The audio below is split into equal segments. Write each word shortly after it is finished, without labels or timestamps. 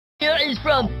Here is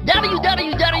from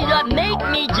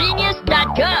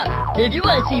www.makemegenius.com. If you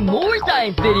want to see more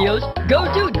science videos, go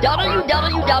to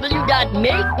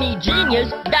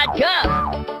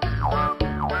www.makemegenius.com.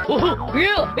 Oh,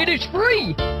 yeah, it is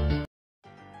free.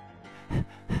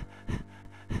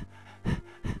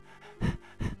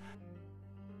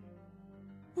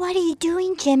 What are you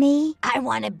doing, Jimmy? I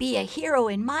want to be a hero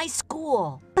in my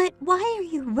school. But why are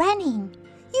you running?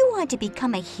 You want to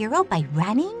become a hero by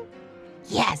running?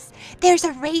 Yes, there's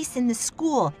a race in the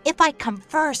school. If I come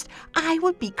first, I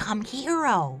would become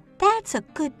hero. That's a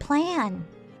good plan.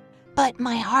 But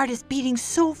my heart is beating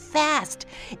so fast.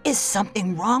 Is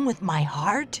something wrong with my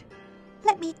heart?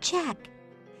 Let me check.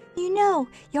 You know,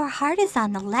 your heart is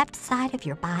on the left side of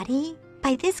your body.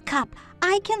 By this cup,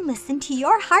 I can listen to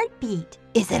your heartbeat.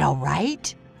 Is it all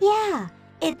right? Yeah,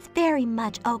 it's very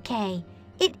much okay.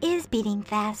 It is beating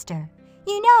faster.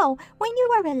 You know, when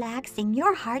you are relaxing,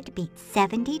 your heart beats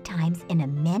 70 times in a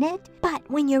minute. But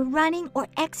when you're running or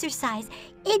exercise,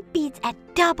 it beats at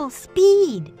double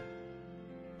speed.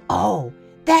 Oh,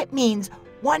 that means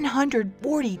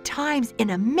 140 times in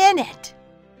a minute.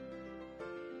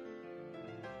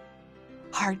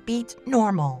 Heartbeats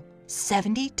normal,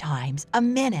 70 times a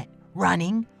minute.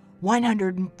 Running,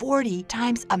 140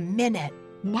 times a minute.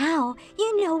 Now,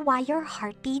 you know why your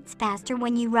heart beats faster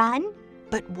when you run?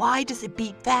 But why does it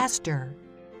beat faster?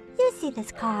 You see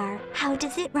this car. How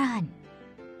does it run?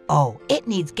 Oh, it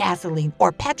needs gasoline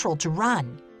or petrol to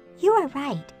run. You are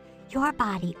right. Your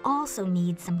body also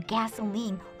needs some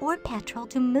gasoline or petrol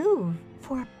to move.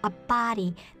 For a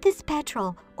body, this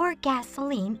petrol or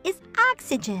gasoline is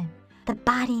oxygen. The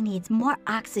body needs more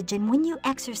oxygen when you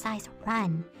exercise or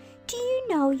run. Do you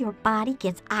know your body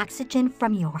gets oxygen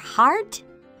from your heart?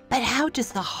 But how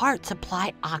does the heart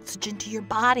supply oxygen to your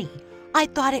body? I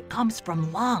thought it comes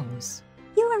from lungs.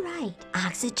 You are right.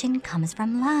 Oxygen comes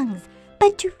from lungs.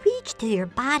 But to reach to your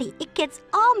body, it gets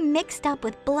all mixed up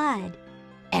with blood.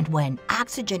 And when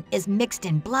oxygen is mixed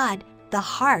in blood, the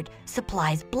heart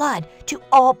supplies blood to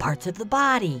all parts of the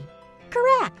body.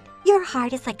 Correct. Your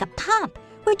heart is like a pump,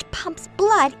 which pumps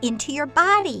blood into your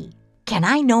body. Can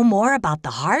I know more about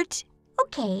the heart?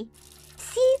 Okay.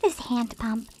 See this hand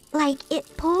pump? Like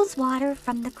it pulls water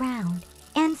from the ground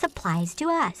and supplies to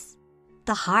us.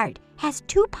 The heart has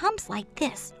two pumps like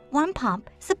this. One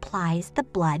pump supplies the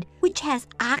blood, which has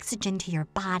oxygen to your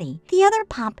body. The other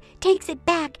pump takes it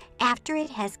back after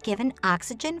it has given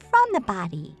oxygen from the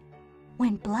body.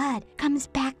 When blood comes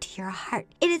back to your heart,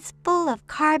 it is full of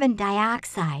carbon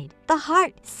dioxide. The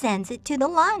heart sends it to the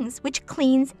lungs, which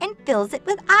cleans and fills it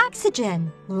with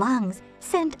oxygen. Lungs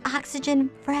send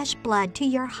oxygen, fresh blood to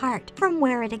your heart, from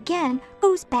where it again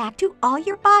goes back to all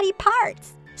your body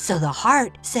parts. So the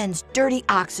heart sends dirty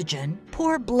oxygen,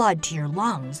 poor blood to your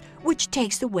lungs, which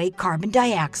takes away carbon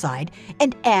dioxide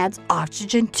and adds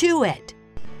oxygen to it.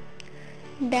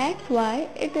 That's why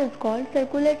it is called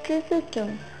circulatory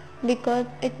system, because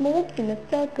it moves in a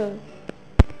circle.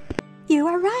 You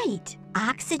are right.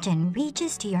 Oxygen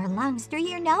reaches to your lungs through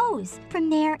your nose.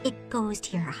 From there, it goes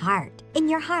to your heart. In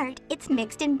your heart, it's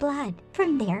mixed in blood.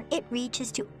 From there, it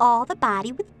reaches to all the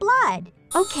body with blood.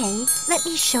 Okay, let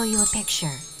me show you a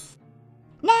picture.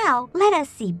 Now, let us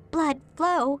see blood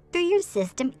flow through your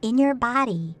system in your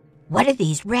body. What are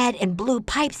these red and blue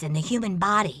pipes in the human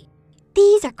body?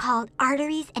 These are called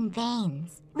arteries and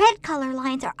veins. Red color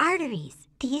lines are arteries.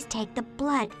 These take the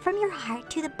blood from your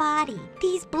heart to the body.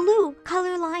 These blue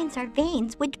color lines are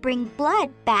veins which bring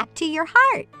blood back to your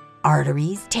heart.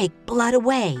 Arteries take blood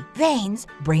away. Veins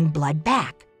bring blood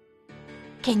back.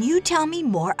 Can you tell me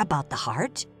more about the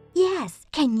heart? Yes.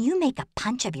 Can you make a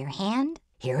punch of your hand?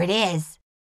 Here it is.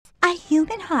 A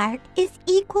human heart is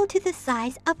equal to the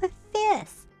size of a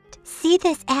fist. See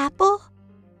this apple?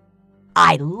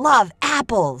 I love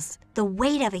apples. The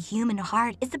weight of a human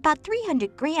heart is about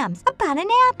 300 grams, about an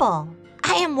apple.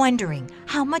 I am wondering,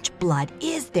 how much blood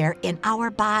is there in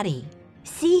our body?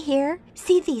 See here?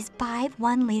 See these 5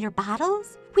 1-liter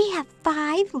bottles? We have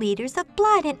 5 liters of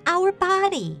blood in our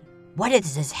body. What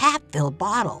is this half-filled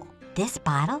bottle? This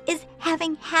bottle is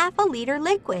having half a liter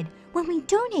liquid. When we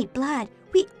donate blood,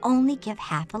 we only give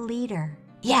half a liter.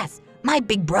 Yes, my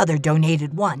big brother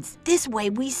donated once. This way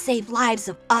we save lives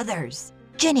of others.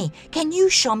 Jenny, can you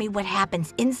show me what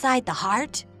happens inside the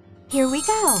heart? Here we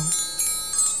go.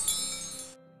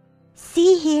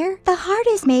 See here? The heart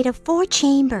is made of 4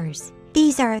 chambers.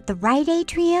 These are the right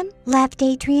atrium,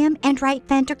 and right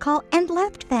ventricle, and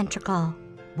left ventricle.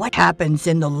 What happens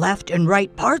in the left and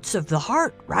right parts of the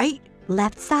heart, right?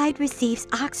 Left side receives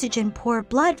oxygen-poor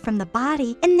blood from the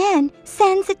body and then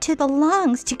sends it to the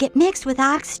lungs to get mixed with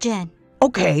oxygen.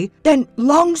 Okay, then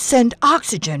lungs send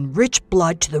oxygen-rich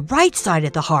blood to the right side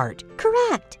of the heart.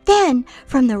 Correct. Then,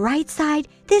 from the right side,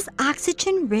 this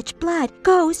oxygen-rich blood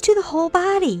goes to the whole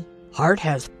body. Heart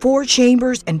has 4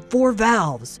 chambers and 4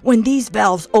 valves. When these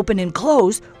valves open and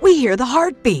close, we hear the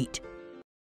heartbeat.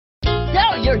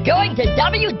 So you're going to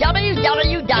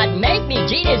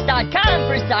www.makemegenius.com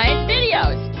for science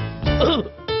videos.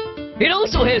 It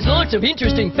also has lots of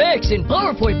interesting facts and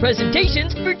PowerPoint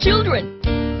presentations for children.